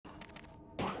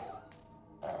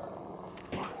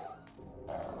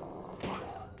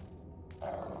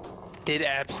did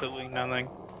absolutely nothing.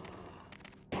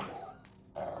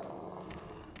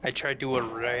 I tried to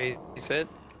erase it.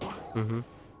 Mm-hmm.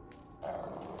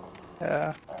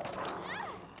 Uh,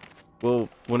 Well,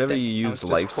 whenever that you use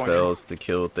was life disappointing. spells to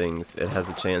kill things, it has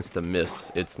a chance to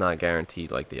miss. It's not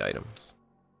guaranteed like the items.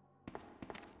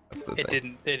 That's the It thing.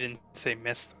 didn't. It didn't say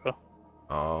miss though.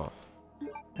 Oh,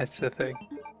 That's the thing.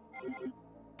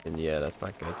 and yeah, that's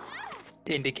not good,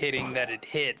 Indicating that it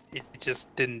hit. It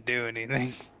just didn't do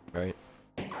anything. right?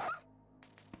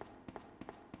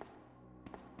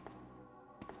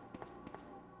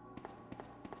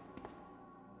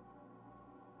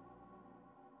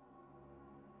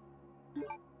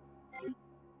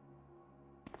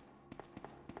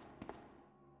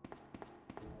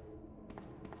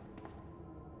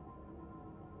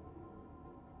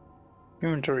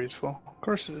 Inventory is full. Of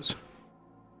course it is.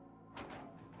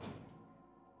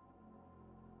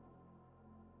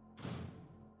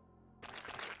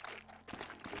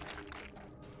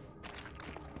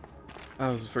 That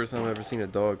was the first time I've ever seen a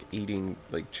dog eating,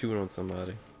 like chewing on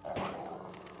somebody.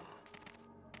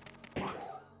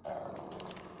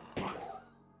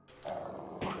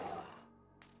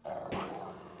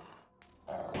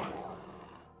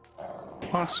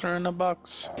 Monster in a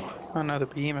box. Another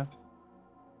behemoth.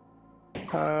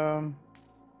 Um.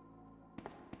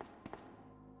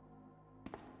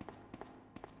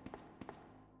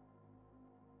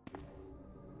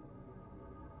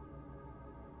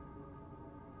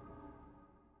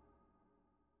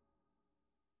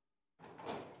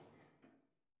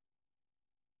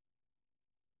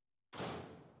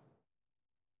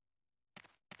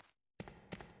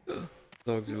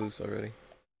 Dogs are loose already.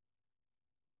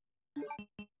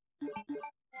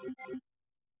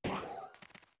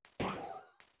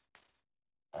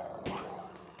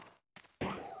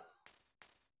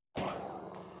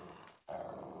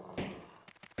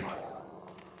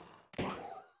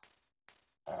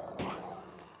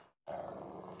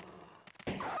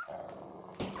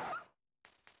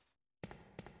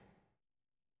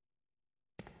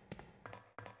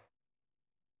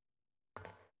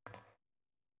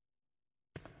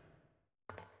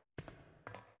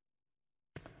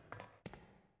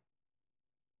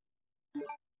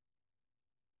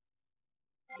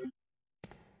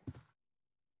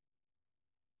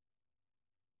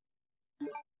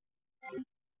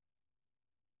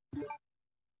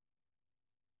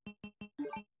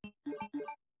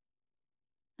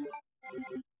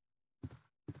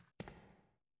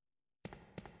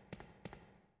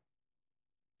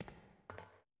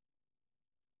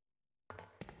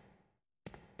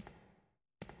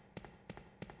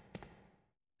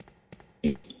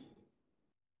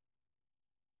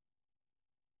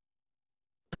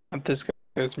 This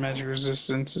guy's magic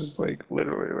resistance is like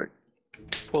literally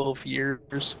like 12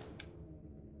 years.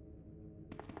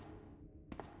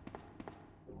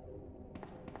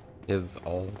 He has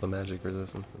all the magic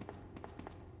resistance.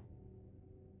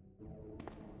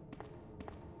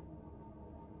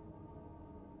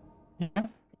 Yeah.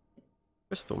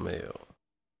 Crystal mail.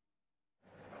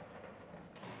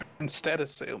 And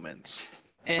status ailments.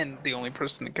 And the only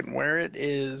person that can wear it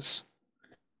is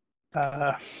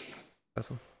uh That's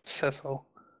one. Cecil.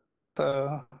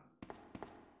 So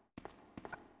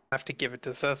I have to give it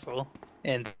to Cecil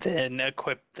and then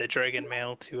equip the dragon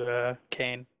mail to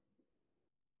Kane.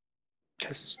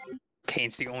 Because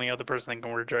Kane's the only other person that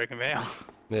can wear dragon mail.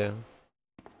 Yeah.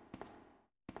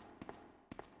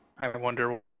 I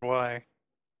wonder why.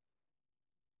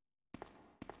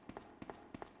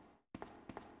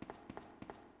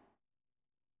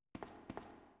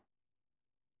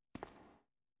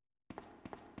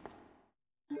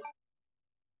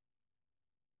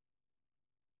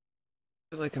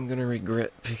 I feel like I'm gonna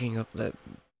regret picking up that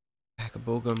pack of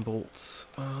bowgun bolts.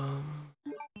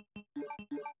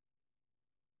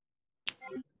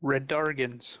 Red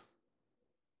Dargans.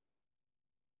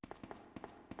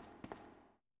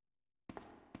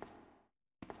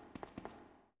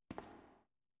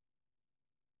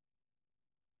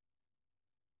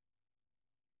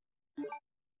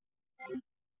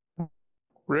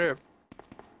 Rip.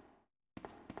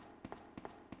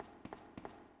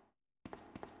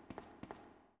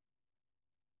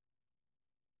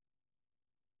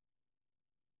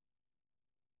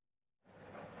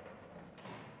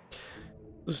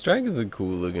 Those dragons are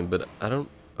cool looking, but I don't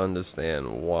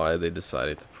understand why they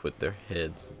decided to put their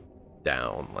heads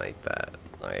down like that.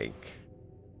 Like,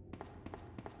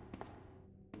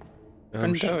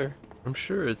 I'm sure, Entire. I'm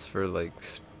sure it's for like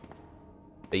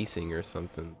spacing or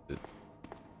something, but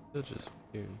they're just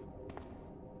weird.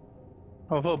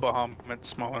 Although Bahamut's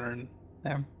smaller than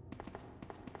them.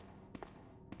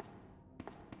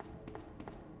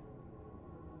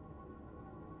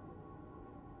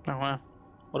 Oh wow.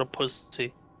 What a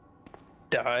pussy.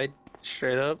 Died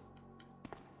straight up.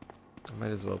 I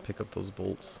might as well pick up those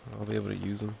bolts. I'll be able to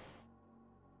use them.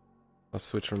 I'll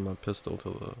switch from my pistol to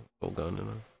the bolt gun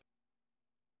and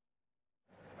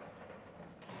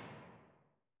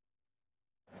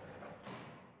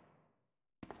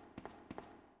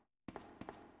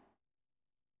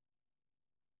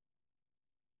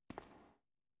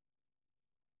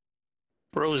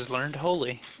Rose learned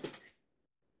holy.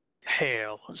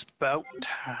 Hail, it's about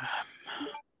time.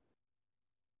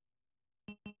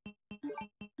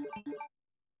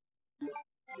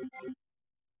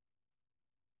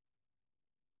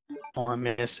 All I'm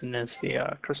missing is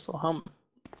the crystal helmet.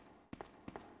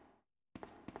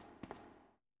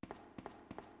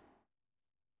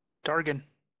 Dargan.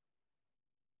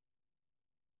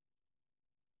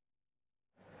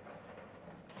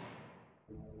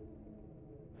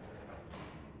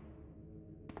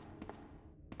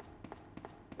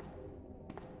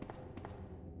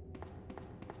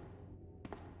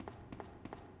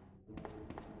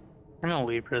 I'm gonna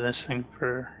Libra this thing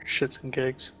for shits and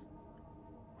gigs.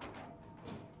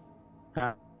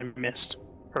 I missed.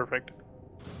 Perfect.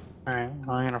 Alright, I'm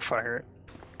gonna fire it.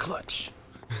 clutch.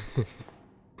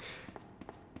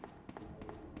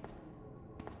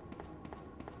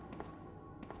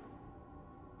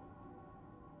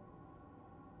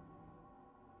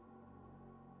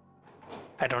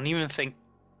 I don't even think,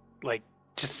 like,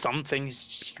 just some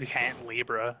things you can't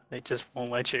Libra. They just won't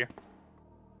let you.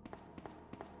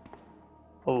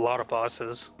 A lot of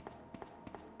bosses.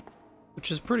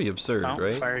 Which is pretty absurd, Oh,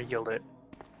 right? fire yield it.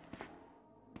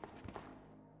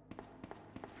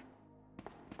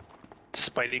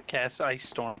 Despite it cast Ice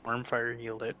Storm, fire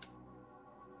yield it.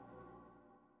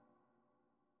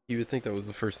 You would think that was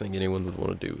the first thing anyone would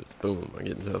want to do is boom, I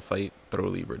get into a fight, throw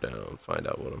Libra down, find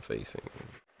out what I'm facing, and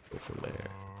go from there.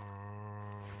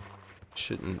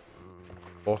 Shouldn't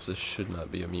bosses should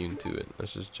not be immune to it.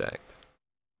 That's just jacked.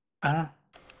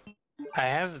 I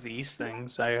have these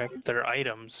things. They're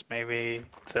items. Maybe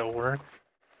they'll work.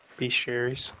 Beast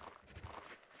question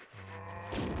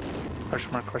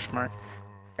mark, question mark.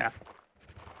 Yeah.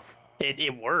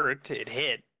 It worked. It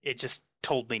hit. It just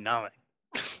told me nothing.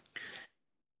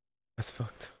 That's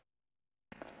fucked.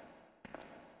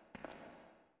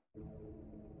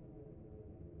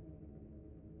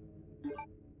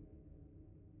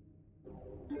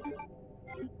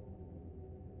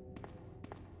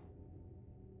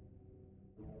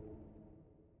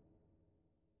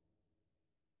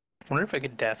 I wonder if I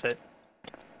could death it.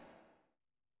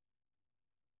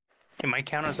 It might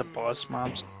count as a boss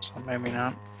mob, so maybe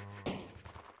not.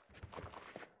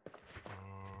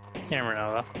 You never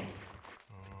know though.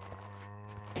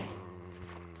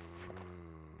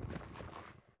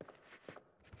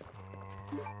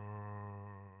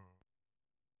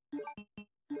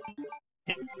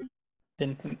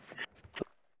 Didn't,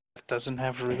 it doesn't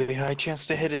have a really high chance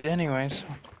to hit it anyway, so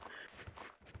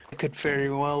it could very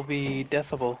well be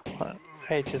deathable, but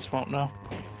I just won't know.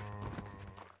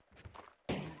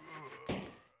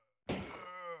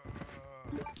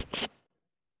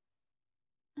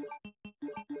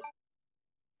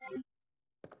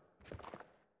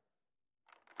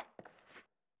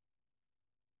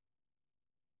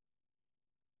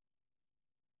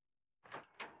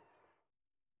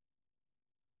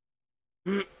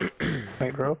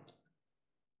 Wait, bro.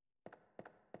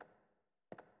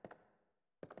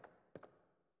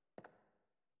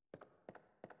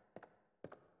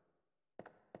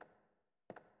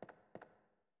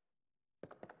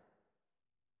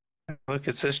 Look,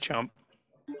 it's this jump.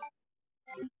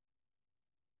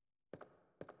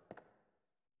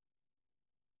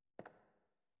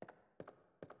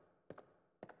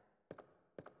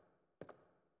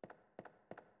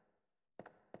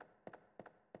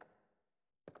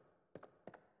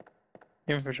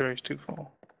 Inventory is too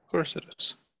full. Of course it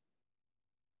is.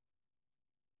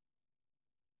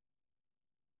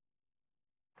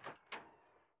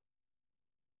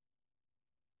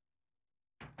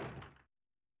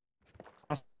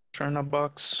 I'll turn a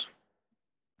box.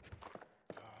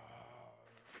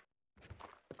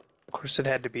 Of course it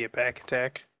had to be a back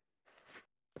attack.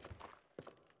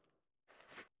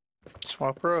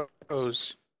 Swap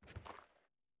rows.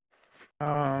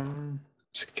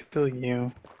 Let's kill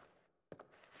you.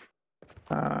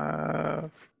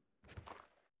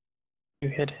 You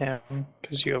hit him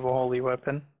because you have a holy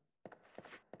weapon.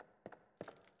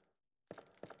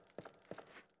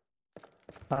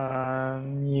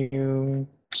 You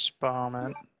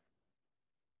spam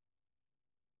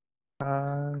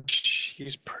it.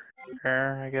 She's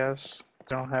prayer, I guess.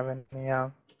 Don't have any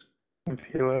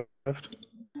MP left.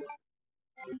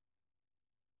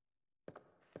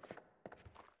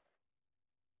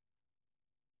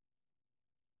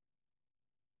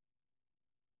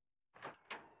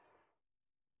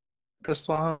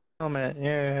 Crystal helmet,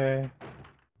 yay.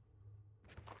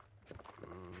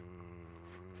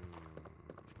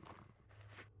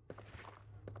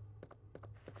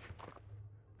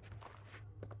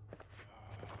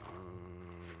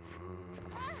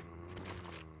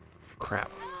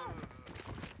 Crap.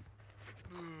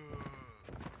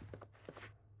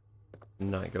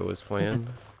 Not go as planned.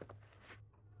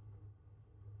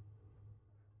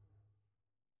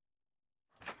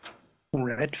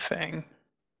 Red Fang.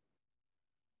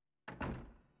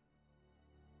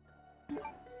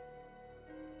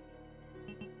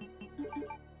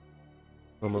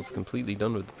 Almost completely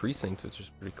done with the precinct, which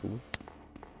is pretty cool.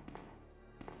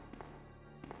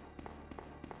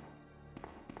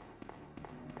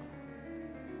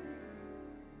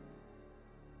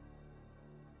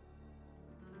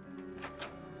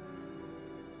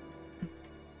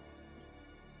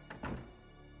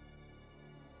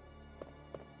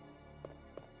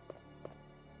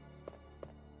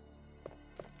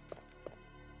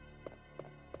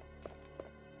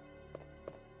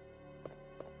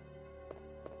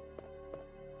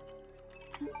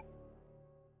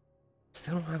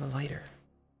 Still don't have a lighter.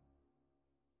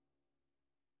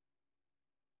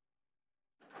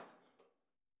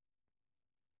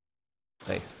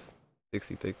 Nice.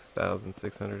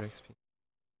 66,600 XP.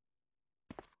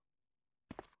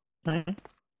 Mhm.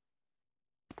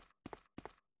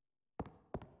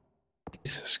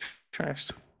 Jesus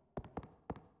Christ.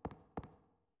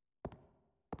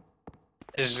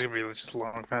 This is gonna be just a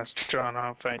long ass drawn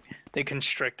out fight. They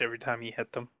constrict every time you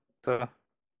hit them. So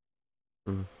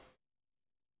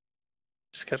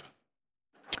just gotta.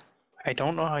 I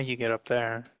don't know how you get up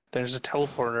there. There's a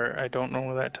teleporter. I don't know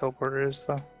where that teleporter is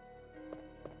though.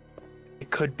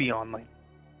 It could be on like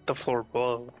the floor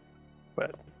below,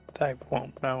 but I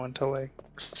won't know until I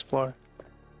explore.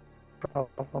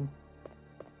 Problem.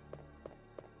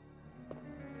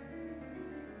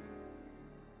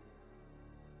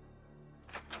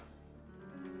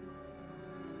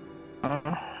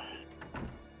 Uh,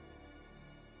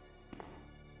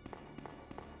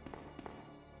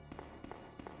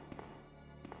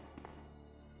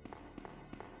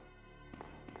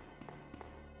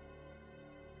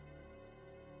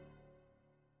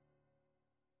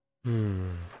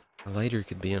 A lighter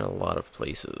could be in a lot of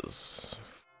places.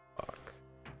 Fuck.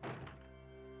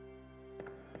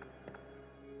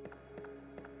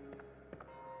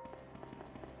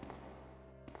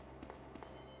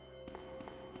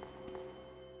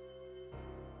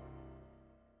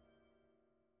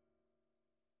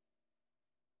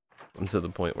 I'm to the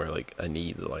point where like I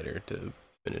need the lighter to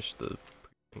finish the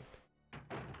precinct.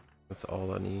 That's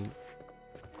all I need.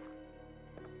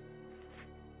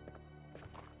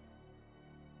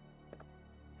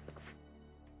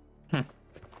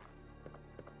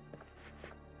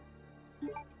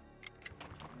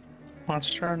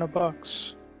 Monster in a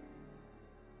box.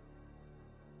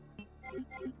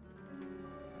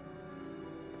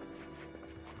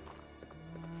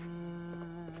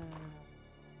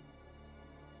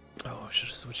 Oh, I should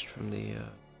have switched from the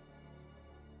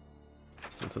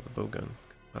pistol to the bowgun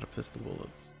because I'm out of pistol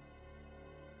bullets.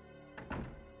 Go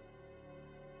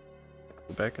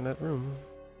back in that room.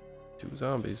 2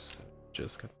 zombies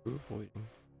just got through avoiding.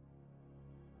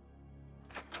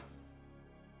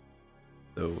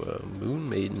 So moon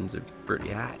maidens are pretty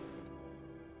hot.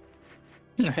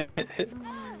 The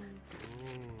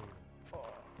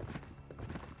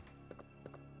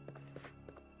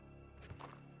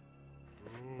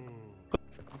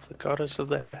goddess of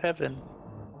the heaven.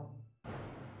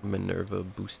 Minerva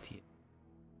Bustier.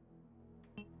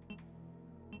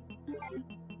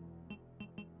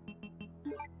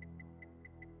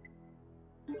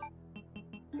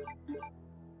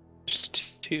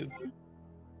 Just 2.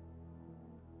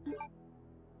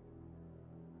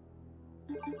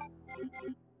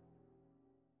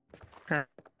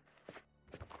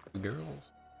 Girls.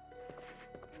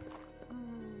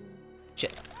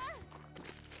 Shit.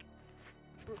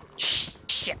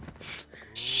 Shit.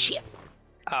 Shit.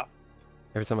 Oh.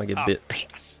 Every time I get bit.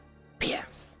 Piss.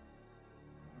 Piss.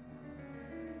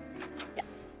 Yeah.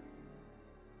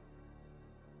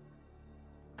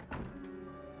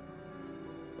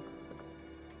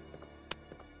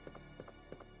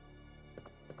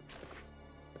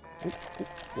 Oh, oh,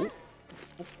 oh.